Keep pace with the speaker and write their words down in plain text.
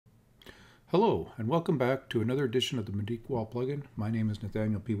Hello, and welcome back to another edition of the Medeek Wall plugin. My name is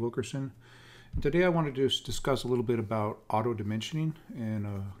Nathaniel P. Wilkerson, and today I wanted to discuss a little bit about auto dimensioning and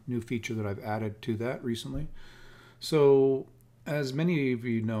a new feature that I've added to that recently. So, as many of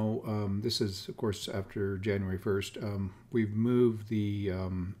you know, this is, of course, after January 1st. We've moved the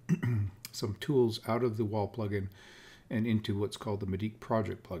some tools out of the Wall plugin and into what's called the Medeek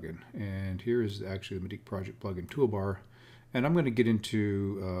Project plugin. And here is actually the Medeek Project plugin toolbar. And I'm going to get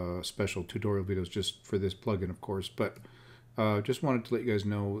into special tutorial videos just for this plugin, of course, but just wanted to let you guys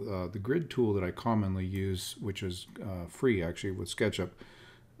know the grid tool that I commonly use, which is free actually with SketchUp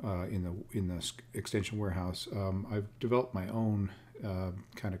in the extension warehouse. I've developed my own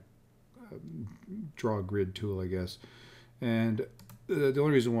kind of draw grid tool, I guess, and the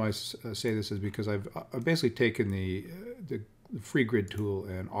only reason why I say this is because I've basically taken the free grid tool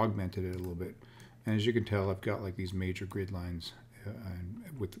and augmented it a little bit. And as you can tell, I've got like these major grid lines and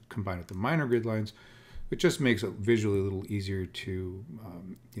combined with the minor grid lines, it just makes it visually a little easier to,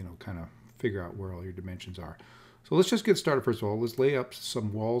 kind of figure out where all your dimensions are. So let's just get started. First of all, let's lay up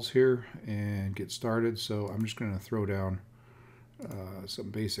some walls here and get started. So I'm just going to throw down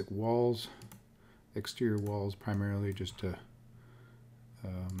some basic walls, exterior walls primarily, just to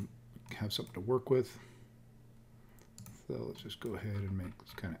have something to work with. So let's just go ahead and make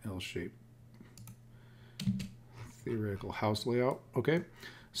this kind of L-shape theoretical house layout. Okay,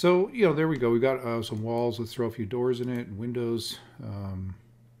 so there we go. We got some walls. Let's throw a few doors in it and windows,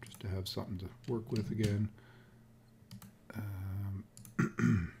 just to have something to work with again. Let's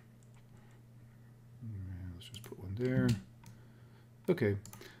just put one there. Okay,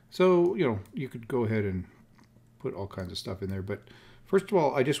 so you could go ahead and put all kinds of stuff in there, but first of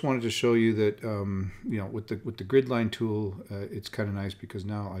all, I just wanted to show you that with the grid line tool, it's kind of nice because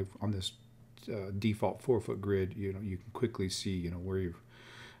now I've on this default 4-foot grid, you can quickly see where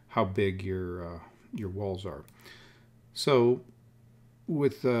how big your walls are. So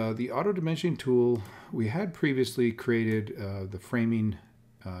with the auto dimensioning tool, we had previously created the framing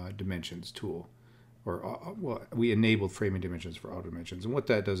dimensions tool, or well, we enabled framing dimensions for auto dimensions, and what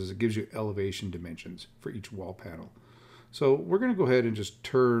that does is it gives you elevation dimensions for each wall panel. So we're going to go ahead and just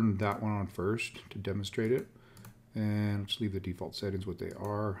turn that one on first to demonstrate it, and just leave the default settings what they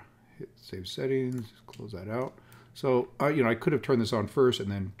are. Hit save settings, close that out. So I could have turned this on first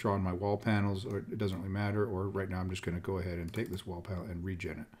and then drawn my wall panels, or it doesn't really matter. Or right now I'm just going to go ahead and take this wall panel and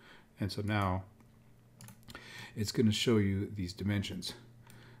regen it. And so now it's going to show you these dimensions.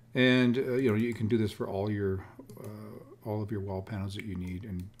 And you can do this for all of your wall panels that you need,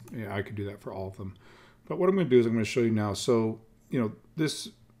 and I could do that for all of them. But what I'm going to do is I'm going to show you now. So this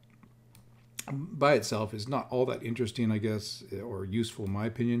by itself is not all that interesting, I guess, or useful in my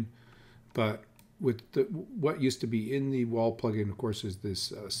opinion. But with what used to be in the wall plugin, of course, is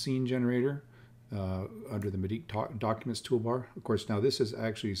this scene generator under the Medeek documents toolbar. Of course, now this is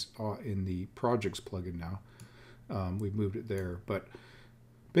actually in the projects plugin now. We've moved it there. But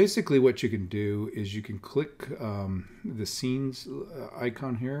basically what you can do is you can click the scenes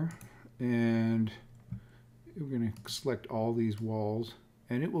icon here, and we're going to select all these walls,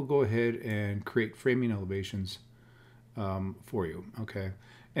 and it will go ahead and create framing elevations for you. Okay,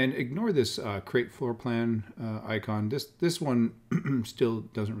 and ignore this create floor plan icon. This one still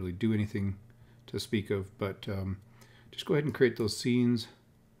doesn't really do anything to speak of, but just go ahead and create those scenes,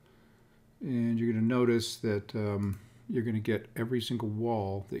 and you're going to notice that you're going to get every single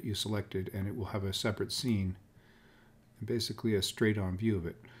wall that you selected, and it will have a separate scene, and basically a straight-on view of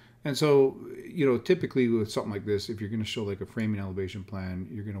it. And so, typically with something like this, if you're going to show like a framing elevation plan,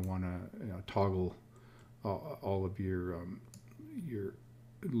 you're going to want to toggle all of your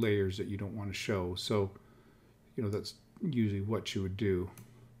layers that you don't want to show. So, that's usually what you would do.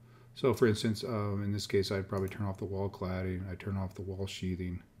 So, for instance, in this case, I'd probably turn off the wall cladding, I turn off the wall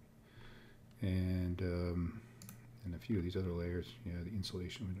sheathing, and a few of these other layers. Yeah, the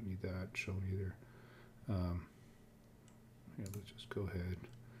insulation, we don't need that shown either. Let's just go ahead.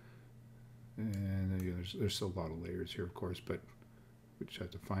 And there's a lot of layers here, of course, but we just have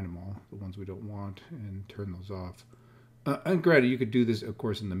to find them all, the ones we don't want, and turn those off. And granted, you could do this, of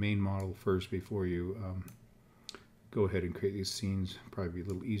course, in the main model first before you go ahead and create these scenes. Probably be a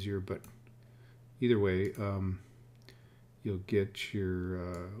little easier, but either way, you'll get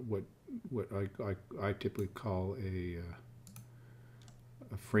your what I typically call a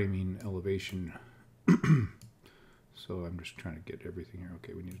framing elevation. So I'm just trying to get everything here.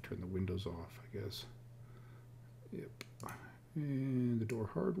 Okay, we need to turn the windows off, I guess. Yep. And the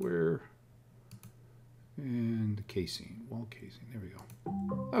door hardware. And the casing, wall casing. There we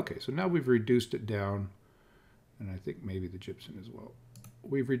go. Okay, so now we've reduced it down. And I think maybe the gypsum as well.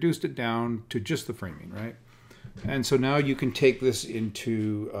 we've reduced it down to just the framing, right? And so now you can take this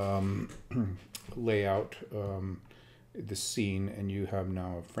into layout the scene, and you have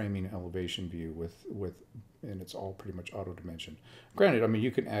now a framing elevation view and it's all pretty much auto dimension. Granted, I mean, you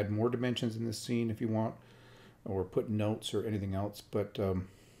can add more dimensions in this scene if you want, or put notes or anything else, but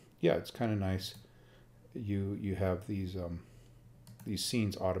yeah, it's kind of nice. You have these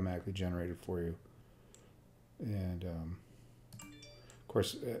scenes automatically generated for you, and of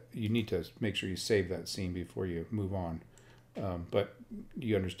course you need to make sure you save that scene before you move on, but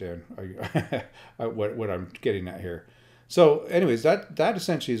you understand what I'm getting at here. So anyways, that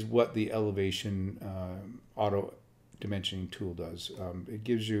essentially is what the elevation auto dimensioning tool does. It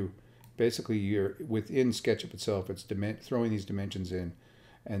gives you basically within SketchUp itself, it's throwing these dimensions in,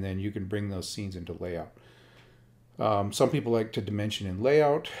 and then you can bring those scenes into layout. Some people like to dimension in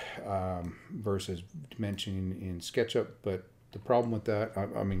layout versus dimensioning in SketchUp, but the problem with that,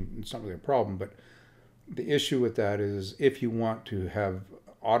 I mean, it's not really a problem, but the issue with that is if you want to have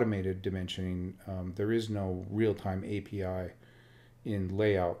automated dimensioning, there is no real-time API in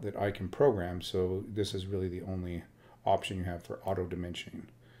layout that I can program, so this is really the only option you have for auto dimensioning.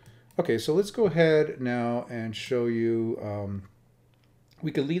 Okay, so let's go ahead now and show you,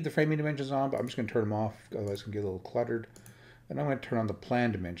 we could leave the framing dimensions on, but I'm just going to turn them off, otherwise it's going to get a little cluttered. And I'm going to turn on the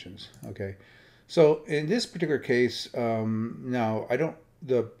plan dimensions. Okay, so in this particular case, now I don't,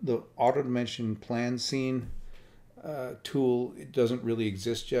 the auto dimension plan scene tool, it doesn't really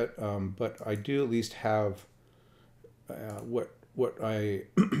exist yet, but I do at least have what I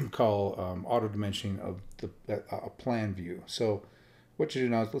call auto dimensioning of a plan view. So what you do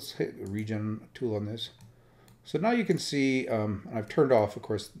now is let's hit the regen tool on this. So now you can see, I've turned off, of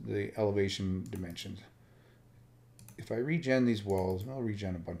course, the elevation dimensions. If I regen these walls, I'll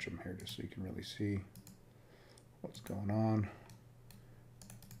regen a bunch of them here just so you can really see what's going on.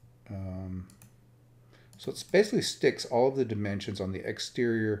 So it basically sticks all of the dimensions on the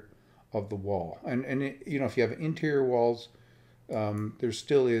exterior of the wall. And it, you know, if you have interior walls, there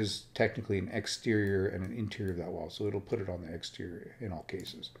still is technically an exterior and an interior of that wall. So it'll put it on the exterior in all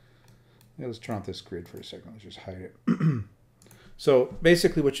cases. Now let's turn off this grid for a second. Let's just hide it. So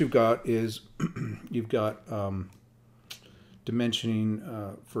basically what you've got is you've got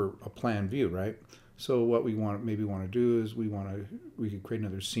dimensioning for a plan view, right? So what we maybe want to do is we could create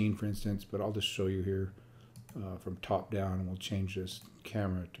another scene, for instance, but I'll just show you here from top down, and we'll change this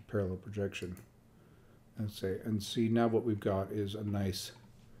camera to parallel projection. And see now what we've got is a nice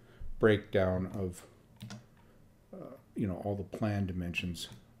breakdown of you know, all the plan dimensions,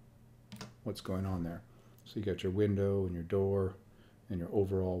 what's going on there. So you got your window and your door and your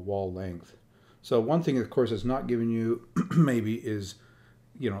overall wall length. So one thing, of course, it's not giving you maybe is,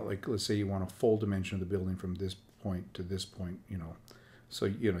 you know, like let's say you want a full dimension of the building from this point to this point, you know. So,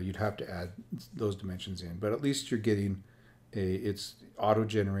 you know, you'd have to add those dimensions in, but at least you're getting it's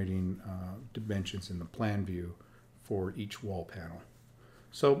auto-generating dimensions in the plan view for each wall panel.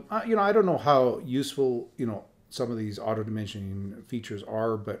 So, you know, I don't know how useful, you know, some of these auto-dimensioning features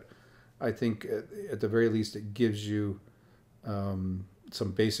are, but I think at the very least it gives you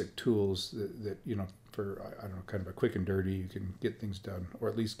some basic tools that, you know, for, I don't know, kind of a quick and dirty, you can get things done, or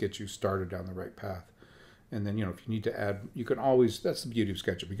at least get you started down the right path. And then, you know, if you need to add, you can always, that's the beauty of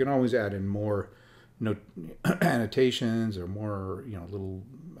SketchUp, you can always add in more annotations or more, you know, little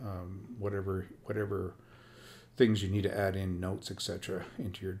whatever things you need to add in, notes, etc.,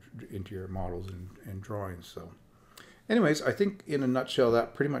 into your models and drawings. So anyways, I think in a nutshell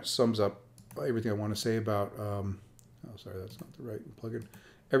that pretty much sums up everything I want to say about oh sorry, that's not the right plugin.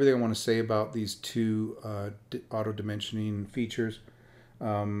 Everything I want to say about these two auto dimensioning features.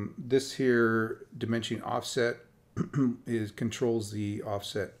 This here dimensioning offset controls the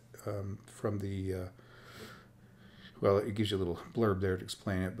offset from the well, it gives you a little blurb there to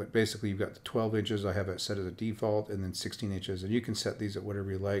explain it, but basically you've got the 12 inches I have it set as a default, and then 16 inches, and you can set these at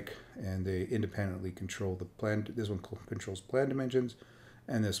whatever you like, and they independently control the plan. This one controls plan dimensions,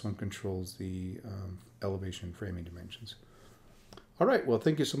 and this one controls the elevation framing dimensions. All right, well,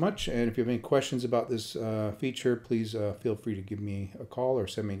 thank you so much, and if you have any questions about this feature, please feel free to give me a call or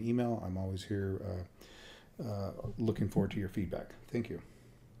send me an email. I'm always here looking forward to your feedback. Thank you.